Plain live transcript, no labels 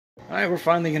Alright, we're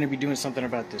finally going to be doing something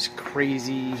about this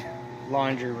crazy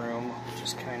laundry room, which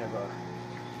is kind of a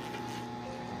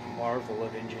marvel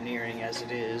of engineering as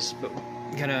it is. But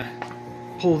we're going to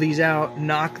pull these out,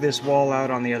 knock this wall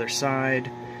out on the other side,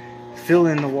 fill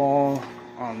in the wall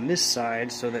on this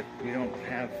side so that we don't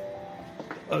have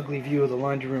the ugly view of the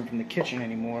laundry room from the kitchen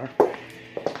anymore.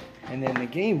 And then the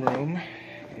game room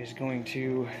is going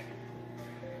to,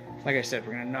 like I said,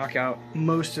 we're going to knock out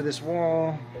most of this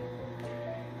wall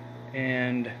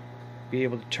and be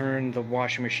able to turn the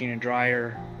washing machine and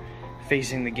dryer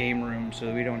facing the game room so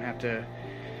that we don't have to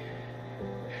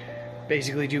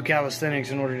basically do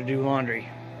calisthenics in order to do laundry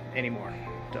anymore.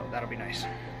 So that'll be nice.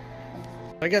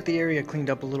 I got the area cleaned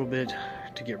up a little bit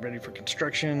to get ready for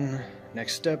construction.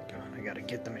 Next step, I gotta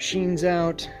get the machines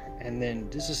out and then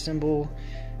disassemble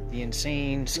the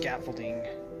insane scaffolding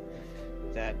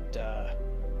that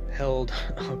held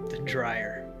up the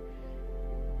dryer.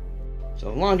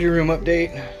 So laundry room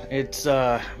update, it's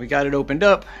we got it opened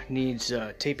up, needs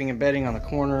taping and bedding on the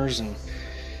corners and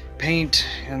paint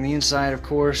on the inside, of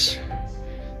course.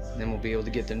 And then we'll be able to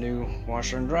get the new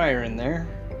washer and dryer in there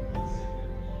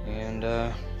and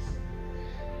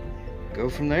go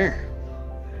from there.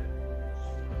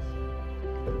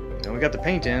 Now we got the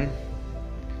paint in,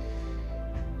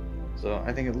 so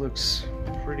I think it looks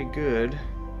pretty good.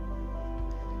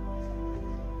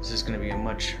 This is going to be a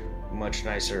much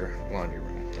nicer laundry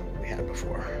room than what we had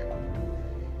before.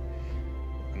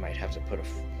 I might have to put a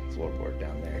floorboard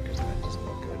down there because that doesn't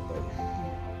look good,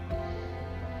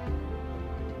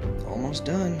 but almost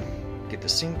done. Get the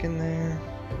sink in there,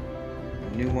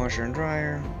 new washer and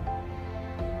dryer.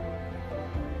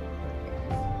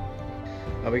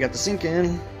 We got the sink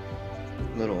in,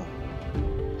 little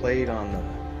plate on the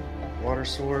water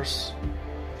source,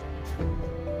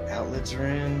 outlets are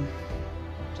in,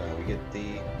 so we get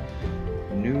the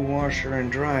new washer and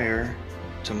dryer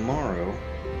tomorrow,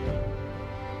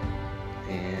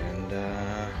 and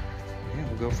yeah,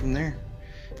 we'll go from there.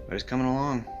 But it's coming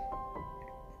along.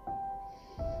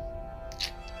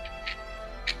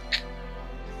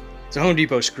 So Home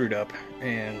Depot screwed up,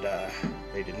 and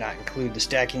they did not include the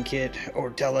stacking kit or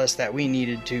tell us that we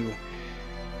needed to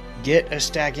get a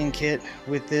stacking kit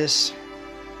with this.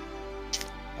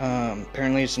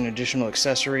 Apparently it's an additional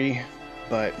accessory,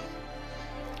 but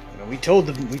we told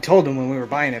them when we were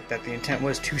buying it that the intent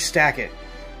was to stack it,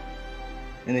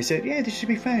 and they said, yeah, this should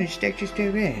be fine, stack just stay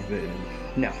in,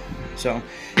 but no. So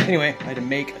anyway, I had to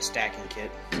make a stacking kit,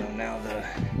 so now the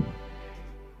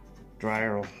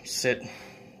dryer will sit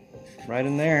right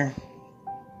in there.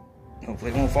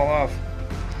 Hopefully it won't fall off.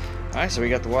 Alright, so we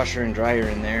got the washer and dryer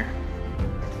in there.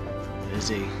 It is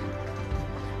a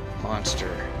monster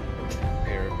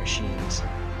pair of machines.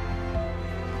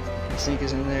 The sink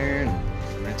is in there,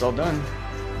 and it's all done.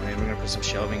 And then we're gonna put some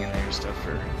shelving in there and stuff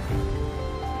for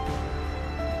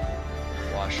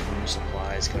washroom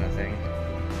supplies kind of thing.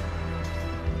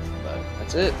 But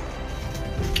that's it.